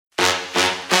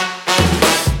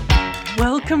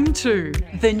Welcome to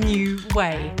The New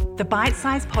Way, the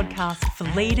bite-sized podcast for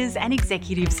leaders and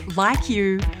executives like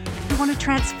you who want to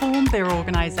transform their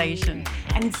organisation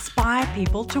and inspire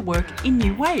people to work in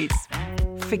new ways.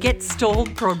 Forget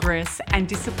stalled progress and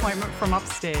disappointment from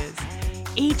upstairs.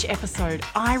 Each episode,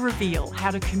 I reveal how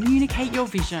to communicate your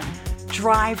vision,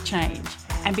 drive change,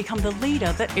 and become the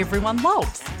leader that everyone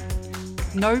loves.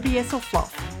 No BS or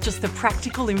fluff, just the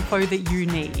practical info that you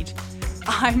need.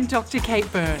 I'm Dr.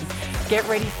 Kate Byrne. Get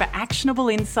ready for actionable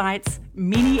insights,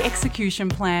 mini execution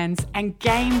plans, and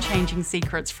game-changing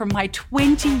secrets from my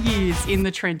 20 years in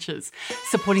the trenches,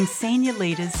 supporting senior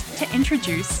leaders to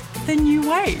introduce the new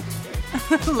way.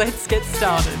 Let's get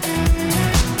started.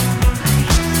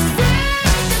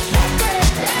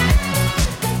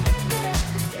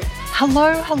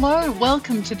 Hello.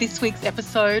 Welcome to this week's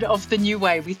episode of The New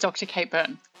Way with Dr. Kate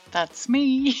Byrne. That's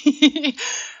me.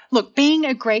 Look, being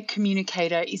a great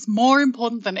communicator is more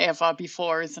important than ever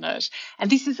before, isn't it? And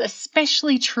this is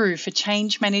especially true for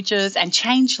change managers and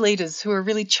change leaders who are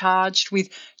really charged with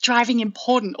driving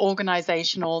important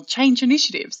organisational change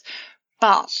initiatives.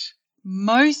 But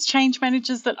most change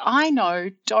managers that I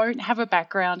know don't have a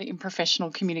background in professional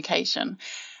communication.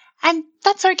 And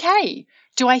that's okay.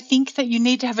 Do I think that you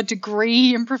need to have a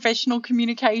degree in professional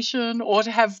communication or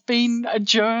to have been a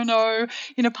journo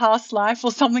in a past life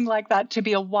or something like that to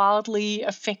be a wildly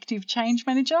effective change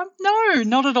manager? No,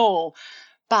 not at all.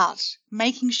 But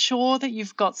making sure that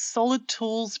you've got solid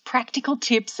tools, practical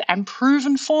tips, and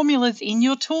proven formulas in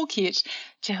your toolkit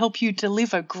to help you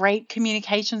deliver great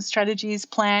communication strategies,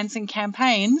 plans, and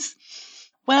campaigns,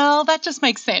 well, that just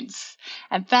makes sense.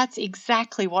 And that's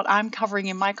exactly what I'm covering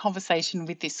in my conversation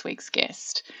with this week's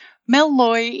guest. Mel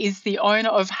Loy is the owner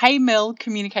of Hey Mel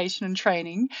Communication and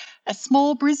Training, a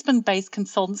small Brisbane-based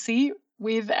consultancy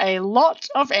with a lot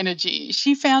of energy.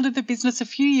 She founded the business a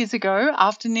few years ago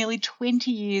after nearly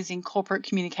 20 years in corporate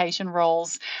communication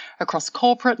roles across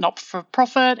corporate,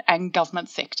 not-for-profit and government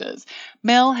sectors.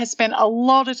 Mel has spent a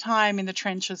lot of time in the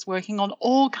trenches working on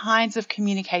all kinds of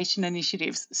communication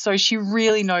initiatives, so she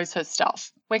really knows her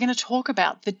stuff. We're going to talk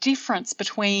about the difference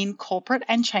between corporate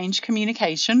and change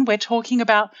communication. We're talking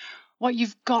about what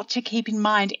you've got to keep in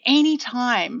mind any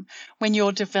time when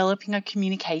you're developing a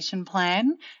communication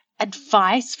plan,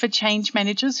 advice for change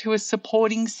managers who are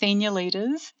supporting senior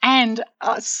leaders, and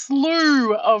a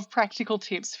slew of practical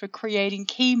tips for creating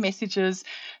key messages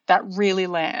that really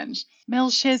land. Mel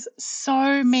shares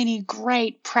so many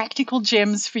great practical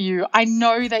gems for you. I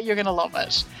know that you're going to love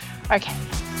it. Okay,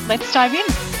 let's dive in.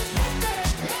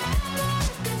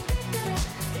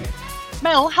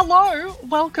 Mel, hello.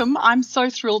 Welcome. I'm so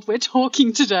thrilled we're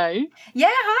talking today. Yeah,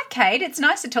 hi, Kate. It's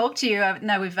nice to talk to you.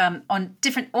 No, we've on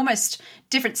different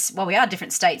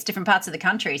states, different parts of the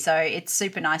country. So it's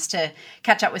super nice to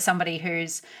catch up with somebody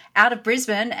who's out of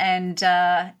Brisbane and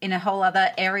in a whole other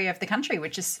area of the country,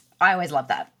 which is, I always love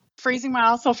that. Freezing my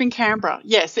ass off in Canberra.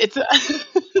 Yes, it's...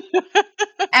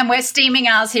 And we're steaming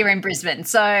ours here in Brisbane.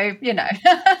 So, you know...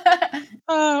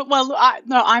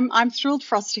 I'm thrilled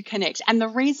for us to connect. And the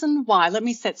reason why, let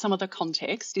me set some of the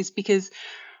context, is because,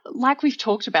 like we've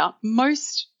talked about,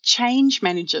 most change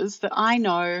managers that I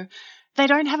know, they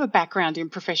don't have a background in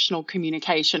professional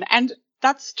communication. And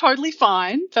that's totally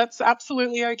fine. That's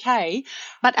absolutely okay.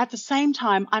 But at the same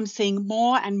time, I'm seeing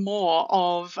more and more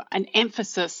of an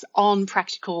emphasis on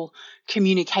practical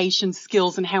communication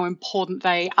skills and how important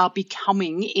they are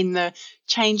becoming in the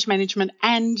change management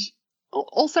and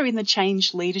also in the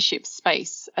change leadership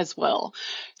space as well.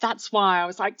 That's why I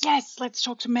was like, yes, let's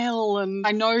talk to Mel. And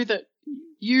I know that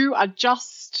you are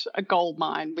just a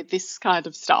goldmine with this kind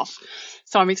of stuff.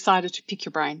 So I'm excited to pick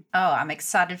your brain. Oh, I'm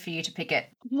excited for you to pick it.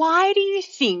 Why do you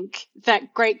think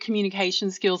that great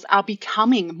communication skills are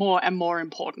becoming more and more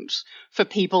important for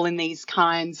people in these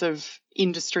kinds of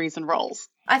industries and roles?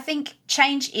 I think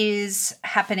change is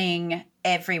happening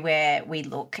everywhere we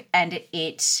look, and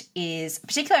it is,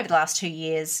 particularly over the last 2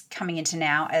 years, coming into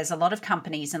now, as a lot of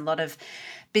companies and a lot of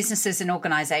businesses and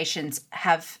organisations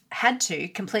have had to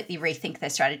completely rethink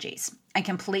their strategies and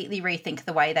completely rethink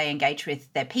the way they engage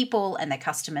with their people and their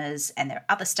customers and their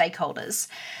other stakeholders.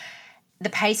 The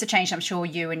pace of change, I'm sure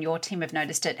you and your team have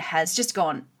noticed it, has just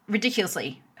gone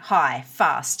ridiculously high,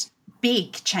 fast,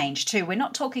 big change too. We're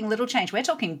not talking little change, we're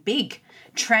talking big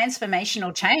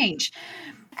transformational change.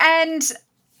 And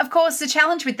of course, the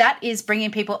challenge with that is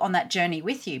bringing people on that journey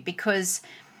with you, because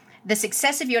the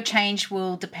success of your change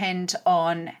will depend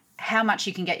on how much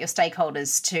you can get your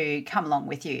stakeholders to come along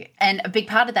with you. And a big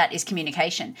part of that is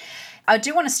communication. I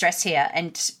do want to stress here,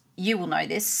 and you will know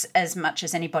this as much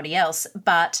as anybody else,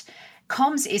 but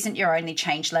comms isn't your only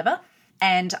change lever.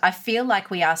 And I feel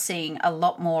like we are seeing a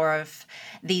lot more of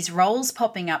these roles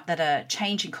popping up that are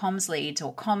change and comms leads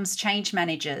or comms change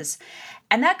managers.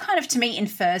 And that kind of, to me,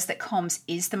 infers that comms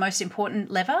is the most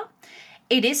important lever.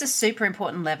 It is a super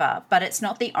important lever, but it's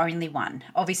not the only one.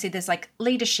 Obviously, there's like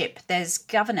leadership, there's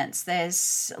governance,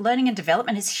 there's learning and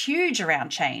development is huge around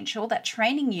change, all that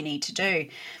training you need to do.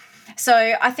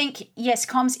 So I think, yes,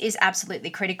 comms is absolutely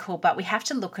critical, but we have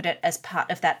to look at it as part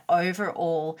of that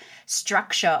overall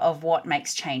structure of what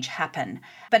makes change happen.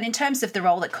 But in terms of the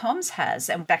role that comms has,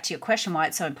 and back to your question, why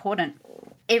it's so important,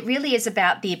 it really is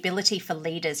about the ability for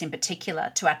leaders in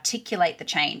particular to articulate the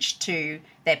change to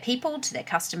their people, to their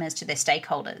customers, to their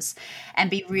stakeholders, and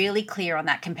be really clear on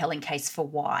that compelling case for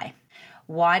why.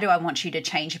 Why do I want you to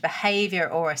change a behavior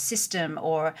or a system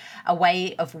or a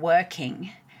way of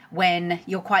working when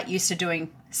you're quite used to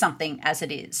doing something as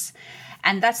it is?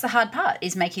 And that's the hard part,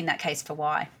 is making that case for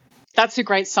why. That's a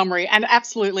great summary. And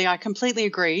absolutely, I completely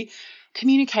agree.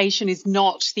 Communication is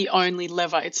not the only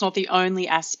lever. It's not the only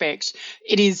aspect.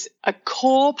 It is a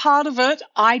core part of it.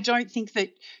 I don't think that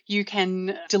you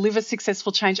can deliver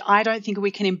successful change. I don't think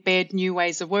we can embed new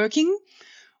ways of working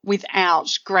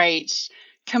without great,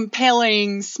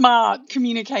 compelling, smart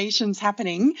communications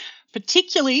happening,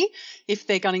 particularly if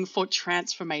they're gunning for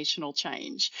transformational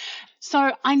change.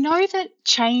 So I know that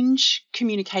change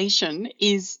communication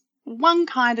is one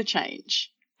kind of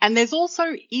change. And there's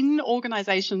also, in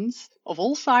organisations of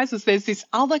all sizes, there's this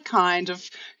other kind of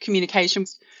communication.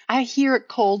 I hear it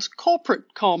called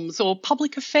corporate comms or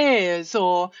public affairs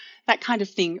or that kind of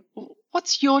thing.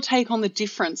 What's your take on the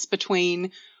difference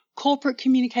between corporate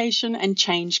communication and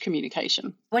change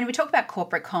communication? When we talk about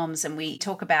corporate comms and we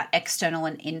talk about external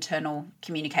and internal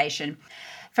communication,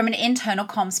 from an internal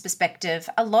comms perspective,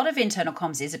 a lot of internal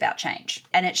comms is about change,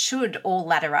 and it should all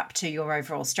ladder up to your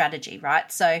overall strategy,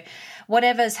 right? So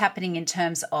whatever's happening in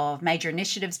terms of major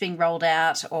initiatives being rolled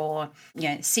out, or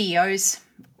CEOs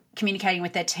communicating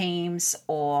with their teams,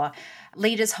 or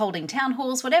leaders holding town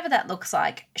halls, whatever that looks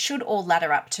like, should all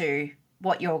ladder up to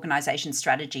what your organization's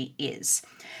strategy is.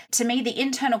 To me, the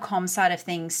internal comms side of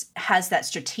things has that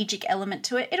strategic element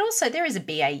to it. There is a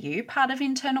BAU part of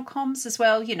internal comms as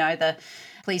well, the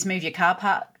please move your car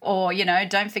park, or,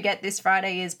 don't forget this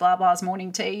Friday is blah blah's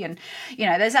morning tea. And,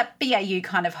 there's that BAU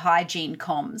kind of hygiene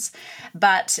comms.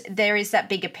 But there is that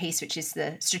bigger piece, which is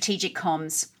the strategic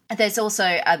comms. There's also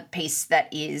a piece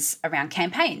that is around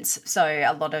campaigns. So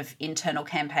a lot of internal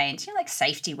campaigns, like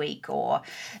Safety Week, or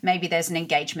maybe there's an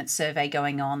engagement survey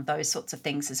going on, those sorts of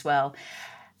things as well.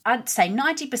 I'd say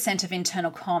 90% of internal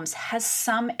comms has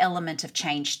some element of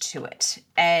change to it.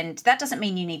 And that doesn't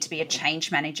mean you need to be a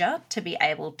change manager to be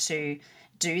able to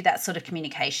do that sort of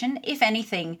communication. If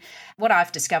anything, what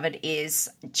I've discovered is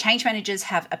change managers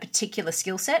have a particular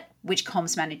skill set which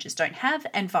comms managers don't have,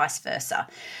 and vice versa.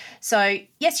 So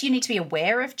yes, you need to be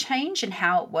aware of change and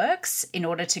how it works in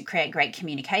order to create great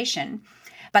communication.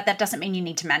 But that doesn't mean you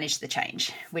need to manage the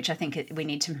change, which I think we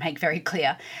need to make very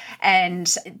clear. And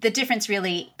the difference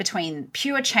really between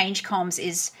pure change comms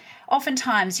is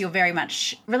oftentimes you're very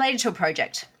much related to a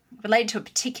project, related to a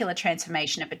particular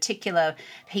transformation, a particular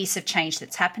piece of change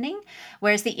that's happening,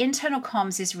 whereas the internal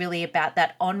comms is really about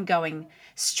that ongoing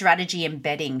strategy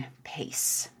embedding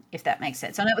piece, if that makes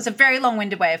sense. I know it was a very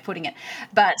long-winded way of putting it,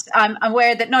 but I'm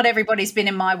aware that not everybody's been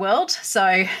in my world,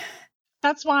 so...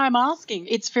 That's why I'm asking.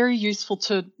 It's very useful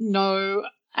to know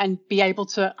and be able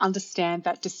to understand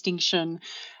that distinction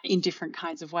in different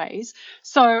kinds of ways.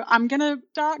 So I'm going to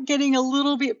start getting a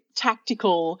little bit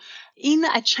tactical. In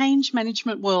a change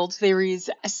management world, there is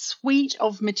a suite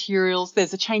of materials.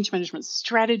 There's a change management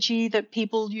strategy that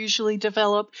people usually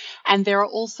develop, and there are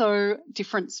also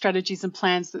different strategies and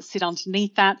plans that sit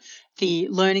underneath that. The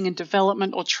learning and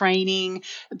development or training.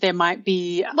 There might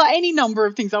be any number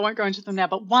of things. I won't go into them now,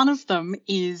 but one of them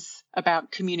is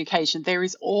about communication. There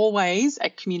is always a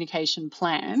communication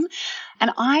plan.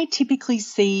 And I typically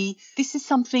see this is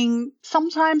something,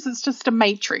 sometimes it's just a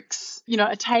matrix,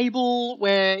 a table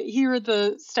where here are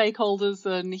the stakeholders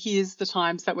and here's the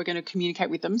times that we're going to communicate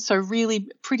with them. So really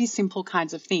pretty simple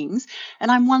kinds of things. And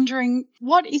I'm wondering,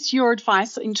 what is your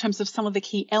advice in terms of some of the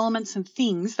key elements and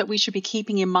things that we should be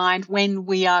keeping in mind when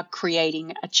we are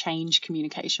creating a change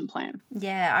communication plan?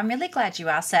 Yeah, I'm really glad you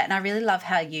asked that. And I really love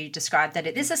how you described that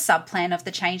it is a sub-plan of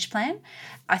the change plan.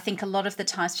 I think a lot of the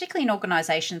times, particularly in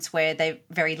organisations where they're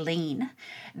very lean,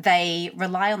 they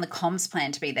rely on the comms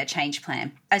plan to be their change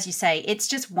plan. As you say, it's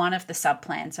just one of the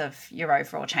sub-plans of your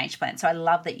overall change plan. So I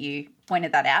love that you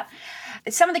pointed that out.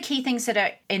 Some of the key things that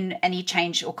are in any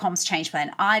change or comms change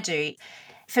plan I do,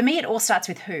 for me, it all starts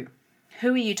with who.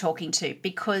 Who are you talking to?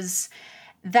 Because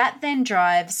That then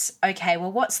drives, okay,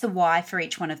 well, what's the why for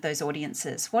each one of those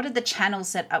audiences? What are the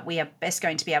channels that we are best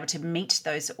going to be able to meet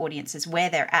those audiences where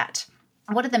they're at?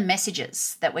 What are the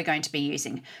messages that we're going to be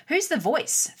using? Who's the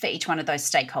voice for each one of those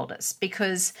stakeholders?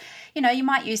 Because, you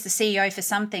might use the CEO for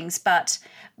some things, but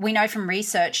we know from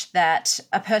research that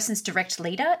a person's direct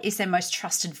leader is their most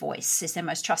trusted voice, is their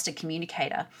most trusted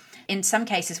communicator. In some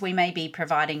cases, we may be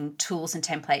providing tools and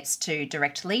templates to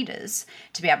direct leaders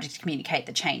to be able to communicate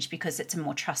the change because it's a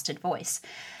more trusted voice.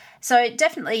 So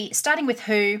definitely starting with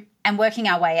who and working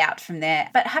our way out from there,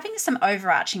 but having some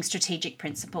overarching strategic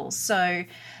principles. So,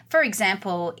 for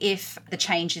example, if the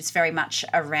change is very much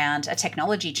around a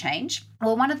technology change,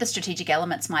 well, one of the strategic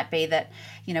elements might be that,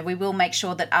 we will make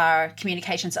sure that our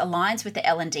communications aligns with the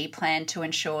L&D plan to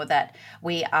ensure that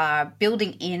we are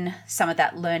building in some of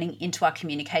that learning into our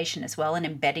communication as well and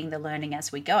embedding the learning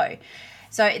as we go.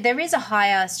 So there is a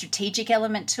higher strategic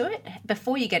element to it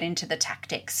before you get into the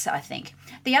tactics, I think.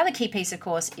 The other key piece, of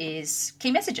course, is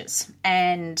key messages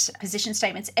and position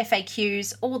statements,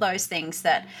 FAQs, all those things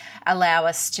that allow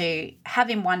us to have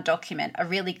in one document a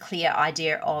really clear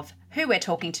idea of who we're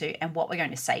talking to and what we're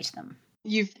going to say to them.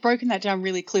 You've broken that down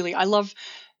really clearly. I love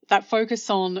that focus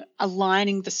on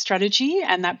aligning the strategy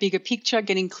and that bigger picture,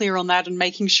 getting clear on that and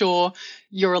making sure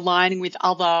you're aligning with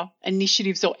other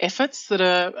initiatives or efforts that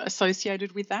are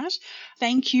associated with that.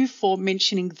 Thank you for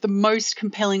mentioning the most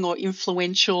compelling or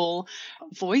influential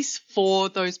voice for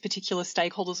those particular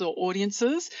stakeholders or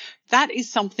audiences. That is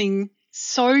something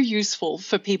so useful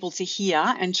for people to hear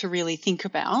and to really think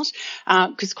about,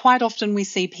 because quite often we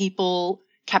see people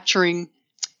capturing,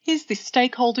 here's this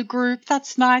stakeholder group,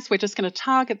 that's nice, we're just going to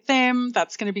target them,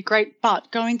 that's going to be great.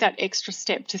 But going that extra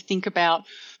step to think about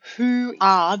who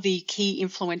are the key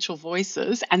influential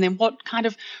voices and then what kind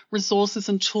of resources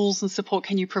and tools and support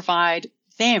can you provide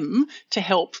them to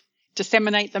help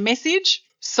disseminate the message.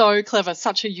 So clever,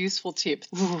 such a useful tip.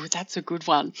 Ooh, that's a good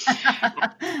one.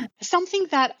 Something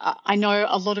that I know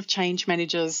a lot of change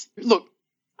managers, look,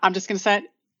 I'm just going to say it,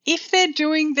 if they're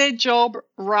doing their job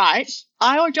right,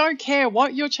 I don't care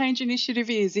what your change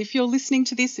initiative is. If you're listening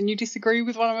to this and you disagree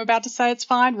with what I'm about to say, it's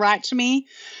fine. Write to me.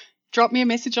 Drop me a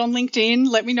message on LinkedIn.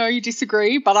 Let me know you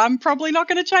disagree, but I'm probably not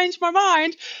going to change my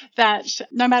mind that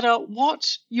no matter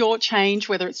what your change,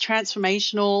 whether it's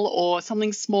transformational or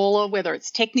something smaller, whether it's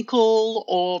technical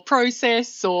or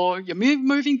process or you're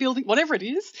moving, building, whatever it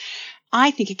is,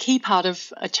 I think a key part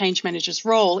of a change manager's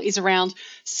role is around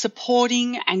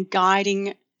supporting and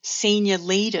guiding senior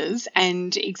leaders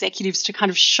and executives to kind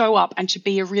of show up and to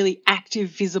be a really active,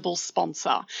 visible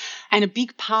sponsor. And a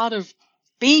big part of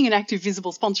being an active,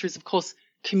 visible sponsor is, of course,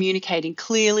 communicating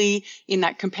clearly in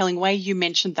that compelling way. You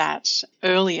mentioned that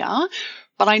earlier.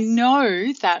 But I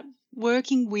know that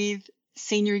working with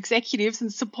senior executives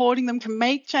and supporting them can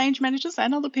make change managers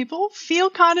and other people feel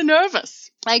kind of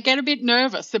nervous. They get a bit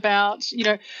nervous about,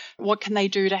 what can they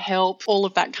do to help, all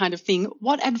of that kind of thing.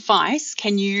 What advice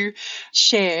can you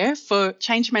share for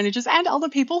change managers and other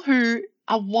people who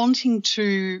are wanting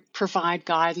to provide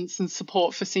guidance and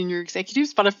support for senior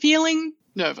executives but are feeling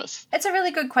nervous? It's a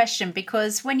really good question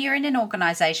because when you're in an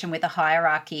organisation with a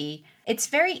hierarchy, it's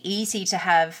very easy to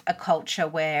have a culture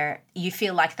where you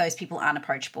feel like those people aren't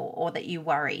approachable or that you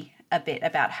worry a bit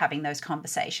about having those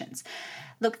conversations.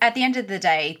 Look, at the end of the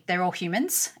day, they're all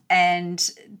humans and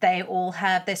they all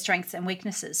have their strengths and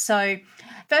weaknesses. So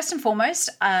first and foremost,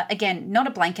 again, not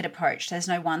a blanket approach. There's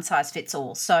no one size fits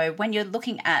all. So when you're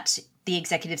looking at the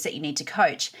executives that you need to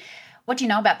coach, what do you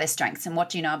know about their strengths and what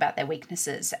do you know about their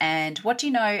weaknesses? And what do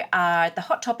you know are the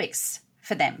hot topics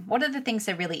for them? What are the things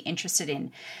they're really interested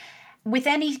in? With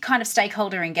any kind of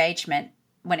stakeholder engagement,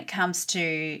 when it comes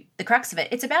to the crux of it,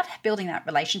 it's about building that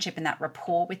relationship and that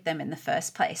rapport with them in the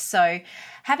first place. So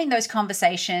having those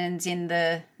conversations in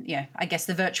the,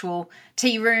 the virtual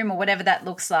tea room or whatever that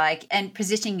looks like, and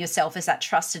positioning yourself as that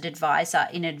trusted advisor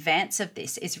in advance of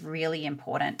this is really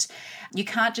important. You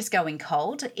can't just go in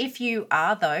cold. If you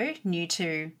are, though, new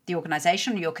to the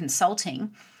organisation or you're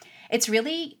consulting, it's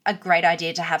really a great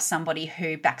idea to have somebody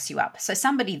who backs you up. So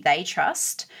somebody they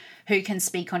trust who can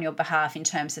speak on your behalf in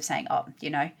terms of saying,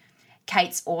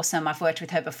 Kate's awesome. I've worked with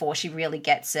her before. She really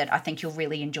gets it. I think you'll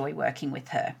really enjoy working with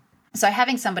her. So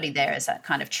having somebody there as that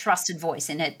kind of trusted voice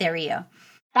in their ear.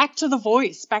 Back to the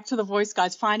voice,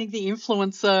 guys, finding the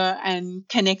influencer and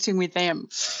connecting with them.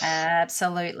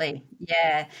 Absolutely.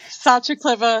 Yeah. Such a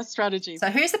clever strategy. So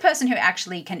who's the person who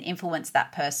actually can influence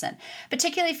that person?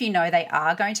 Particularly if you know they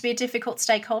are going to be a difficult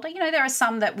stakeholder. There are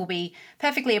some that will be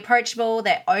perfectly approachable.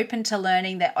 They're open to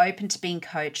learning. They're open to being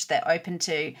coached. They're open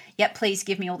to, please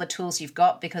give me all the tools you've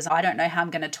got because I don't know how I'm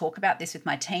going to talk about this with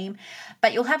my team.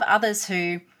 But you'll have others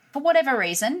who for whatever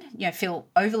reason, feel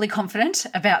overly confident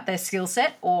about their skill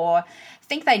set or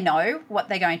think they know what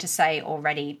they're going to say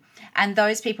already. And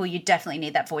those people, you definitely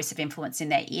need that voice of influence in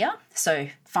their ear. So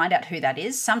find out who that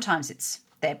is. Sometimes it's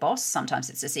their boss, sometimes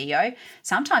it's the CEO,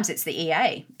 sometimes it's the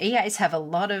EA. EAs have a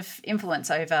lot of influence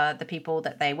over the people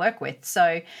that they work with.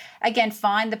 So again,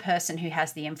 find the person who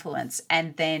has the influence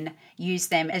and then use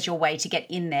them as your way to get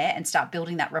in there and start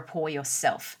building that rapport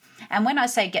yourself. And when I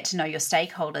say get to know your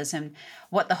stakeholders and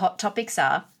what the hot topics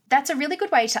are, that's a really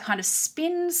good way to kind of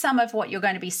spin some of what you're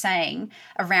going to be saying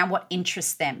around what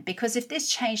interests them. Because if this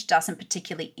change doesn't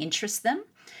particularly interest them,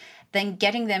 then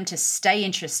getting them to stay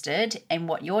interested in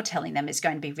what you're telling them is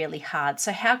going to be really hard.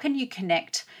 So how can you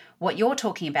connect what you're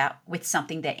talking about with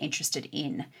something they're interested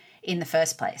in the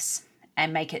first place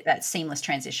and make it that seamless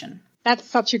transition? That's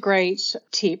such a great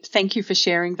tip. Thank you for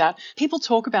sharing that. People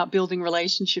talk about building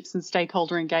relationships and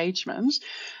stakeholder engagement.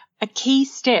 A key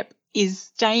step is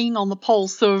staying on the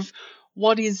pulse of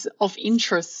what is of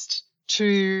interest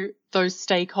to those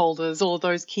stakeholders or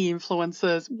those key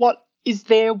influencers. What is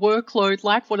their workload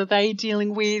like? What are they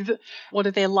dealing with? What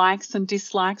are their likes and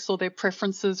dislikes or their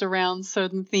preferences around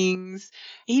certain things?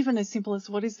 Even as simple as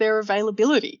what is their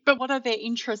availability? But what are their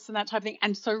interests and that type of thing?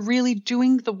 And so really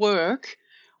doing the work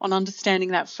on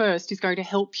understanding that first is going to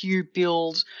help you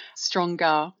build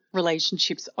stronger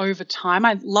relationships over time.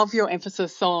 I love your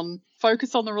emphasis on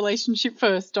focus on the relationship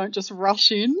first. Don't just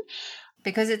rush in.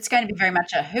 Because it's going to be very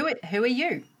much a who are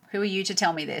you? Who are you to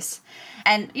tell me this?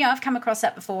 And, I've come across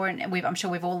that before and I'm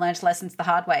sure we've all learned lessons the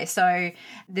hard way. So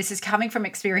this is coming from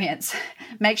experience.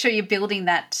 Make sure you're building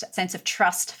that sense of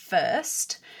trust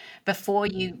first before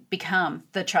you become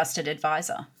the trusted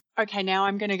advisor. Okay, now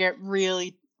I'm going to get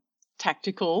really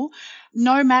tactical.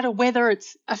 No matter whether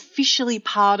it's officially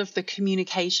part of the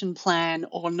communication plan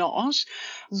or not,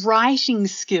 writing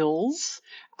skills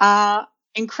are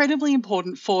incredibly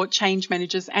important for change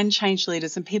managers and change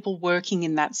leaders and people working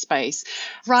in that space.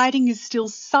 Writing is still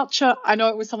I know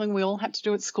it was something we all had to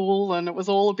do at school and it was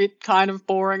all a bit kind of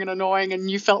boring and annoying and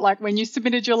you felt like when you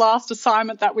submitted your last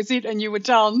assignment, that was it and you were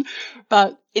done.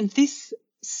 But in this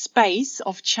space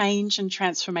of change and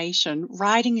transformation,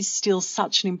 writing is still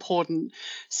such an important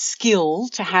skill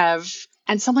to have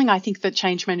and something I think that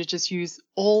change managers use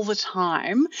all the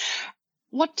time.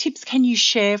 What tips can you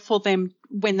share for them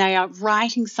when they are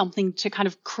writing something to kind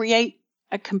of create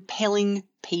a compelling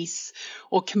piece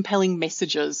or compelling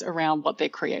messages around what they're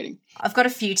creating? I've got a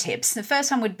few tips. The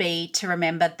first one would be to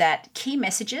remember that key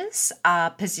messages are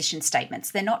position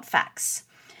statements. They're not facts.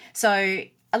 So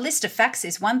a list of facts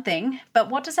is one thing, but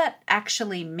what does that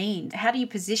actually mean? How do you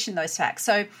position those facts?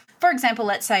 So, for example,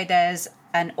 let's say there's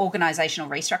an organisational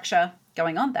restructure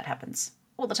going on. That happens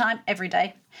all the time, every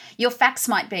day. Your facts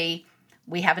might be,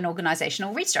 we have an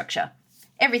organisational restructure.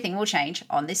 Everything will change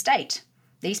on this date.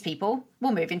 These people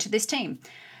will move into this team.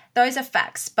 Those are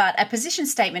facts, but a position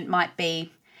statement might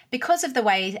be, because of the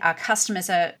way our customers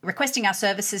are requesting our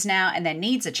services now and their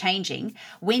needs are changing,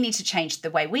 we need to change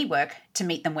the way we work to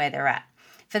meet them where they're at.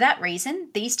 For that reason,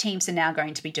 these teams are now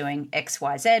going to be doing X,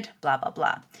 Y, Z, blah, blah,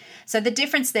 blah. So the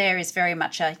difference there is very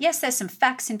much yes, there's some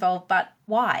facts involved, but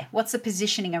why? What's the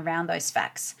positioning around those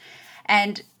facts?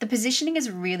 And the positioning is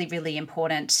really, really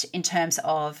important in terms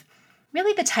of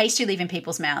really the taste you leave in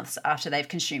people's mouths after they've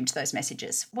consumed those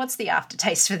messages. What's the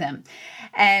aftertaste for them?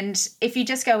 And if you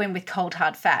just go in with cold,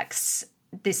 hard facts,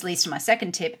 this leads to my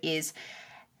second tip is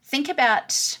think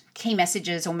about key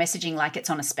messages or messaging like it's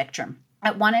on a spectrum.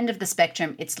 At one end of the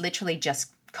spectrum, it's literally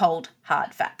just cold,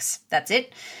 hard facts. That's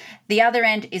it. The other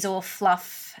end is all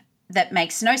fluff that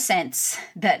makes no sense,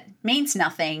 that means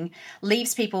nothing,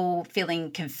 leaves people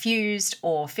feeling confused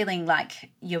or feeling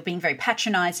like you're being very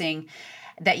patronizing,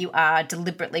 that you are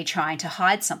deliberately trying to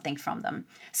hide something from them.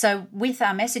 So with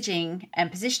our messaging and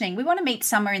positioning, we want to meet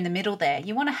somewhere in the middle there.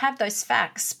 You want to have those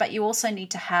facts, but you also need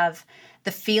to have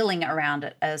the feeling around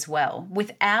it as well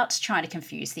without trying to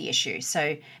confuse the issue.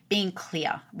 So being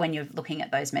clear when you're looking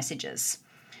at those messages.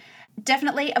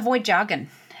 Definitely avoid jargon.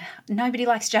 Nobody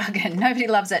likes jargon. Nobody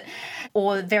loves it.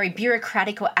 Or very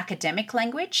bureaucratic or academic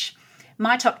language.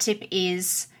 My top tip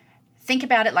is think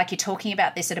about it like you're talking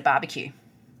about this at a barbecue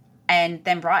and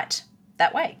then write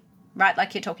that way. Write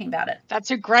like you're talking about it.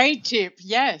 That's a great tip.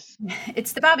 Yes.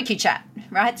 It's the barbecue chat,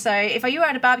 right? So if you were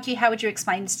at a barbecue, how would you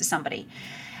explain this to somebody?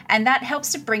 And that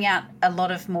helps to bring out a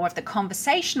lot of more of the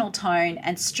conversational tone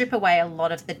and strip away a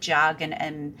lot of the jargon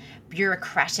and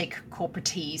bureaucratic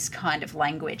corporatese kind of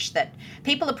language that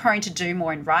people are prone to do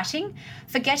more in writing,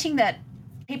 forgetting that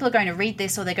people are going to read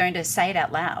this or they're going to say it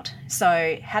out loud.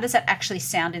 So how does that actually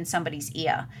sound in somebody's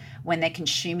ear when they're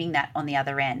consuming that on the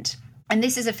other end? And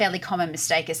this is a fairly common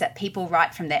mistake, is that people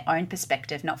write from their own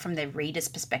perspective, not from their reader's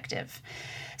perspective.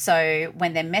 So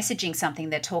when they're messaging something,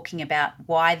 they're talking about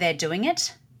why they're doing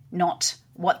it, not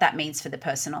what that means for the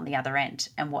person on the other end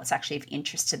and what's actually of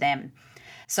interest to them.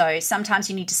 So sometimes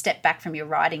you need to step back from your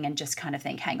writing and just kind of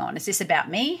think, hang on, is this about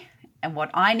me and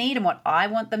what I need and what I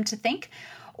want them to think?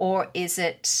 Or is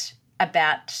it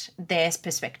about their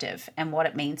perspective and what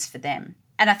it means for them?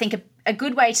 And I think a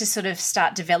good way to sort of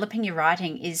start developing your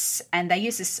writing is, and they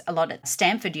use this a lot at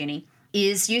Stanford Uni,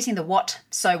 is using the what,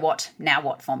 so what, now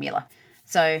what formula.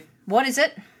 So what is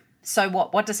it? So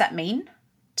what? What does that mean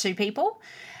to people?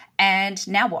 And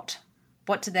now what?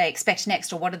 What do they expect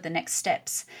next, or what are the next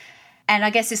steps? And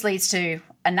I guess this leads to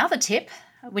another tip,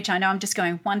 which I know I'm just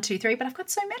going 1, 2, 3, but I've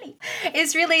got so many,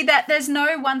 is really that there's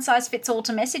no one size fits all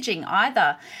to messaging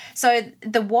either. So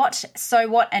the what, so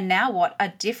what, and now what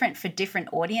are different for different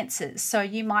audiences. So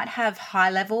you might have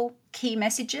high level key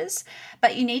messages,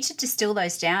 but you need to distill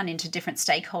those down into different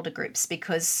stakeholder groups,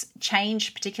 because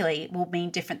change particularly will mean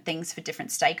different things for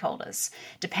different stakeholders,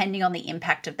 depending on the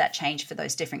impact of that change for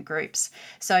those different groups.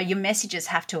 So your messages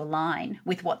have to align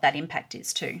with what that impact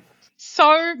is too.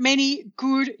 So many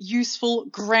good, useful,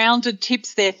 grounded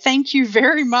tips there. Thank you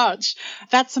very much.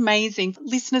 That's amazing.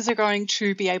 Listeners are going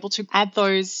to be able to add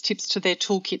those tips to their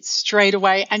toolkits straight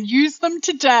away and use them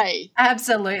today.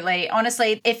 Absolutely.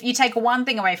 Honestly, if you take one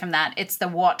thing away from that, it's the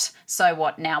what, so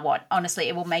what, now what. Honestly,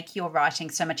 it will make your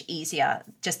writing so much easier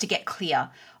just to get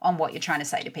clear on what you're trying to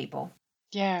say to people.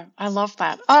 Yeah, I love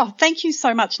that. Oh, thank you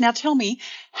so much. Now tell me,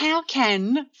 how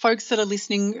can folks that are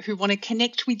listening who want to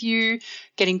connect with you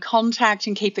get in contact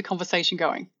and keep the conversation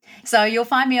going? So you'll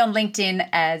find me on LinkedIn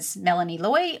as Melanie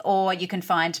Loy, or you can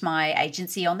find my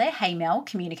agency on there, Hey Mel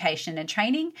Communication and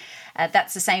Training.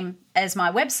 That's the same as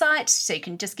my website, so you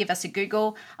can just give us a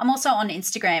Google. I'm also on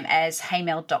Instagram as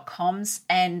heymel.coms,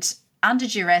 and under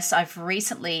duress, I've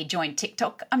recently joined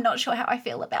TikTok. I'm not sure how I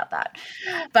feel about that,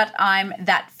 but I'm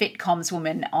that fit comms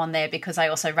woman on there because I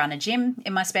also run a gym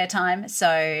in my spare time. So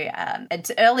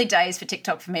it's early days for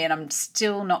TikTok for me, and I'm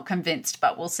still not convinced,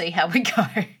 but we'll see how we go.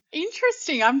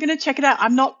 Interesting. I'm going to check it out.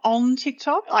 I'm not on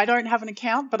TikTok. I don't have an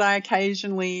account, but I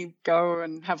occasionally go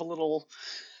and have a little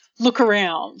look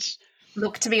around.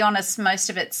 Look, to be honest,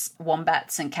 most of it's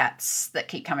wombats and cats that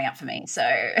keep coming up for me. So...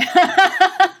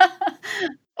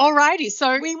 Alrighty,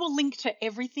 so we will link to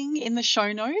everything in the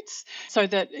show notes so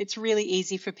that it's really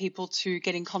easy for people to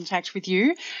get in contact with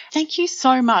you. Thank you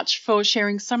so much for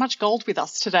sharing so much gold with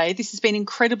us today. This has been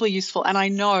incredibly useful, and I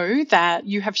know that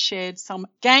you have shared some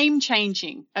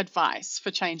game-changing advice for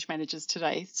change managers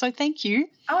today. So thank you.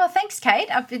 Oh, thanks,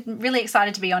 Kate. I've been really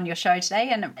excited to be on your show today,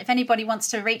 and if anybody wants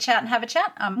to reach out and have a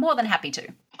chat, I'm more than happy to.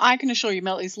 I can assure you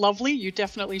Mel is lovely. You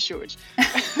definitely should.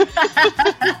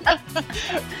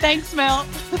 Thanks, Mel.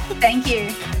 Thank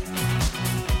you.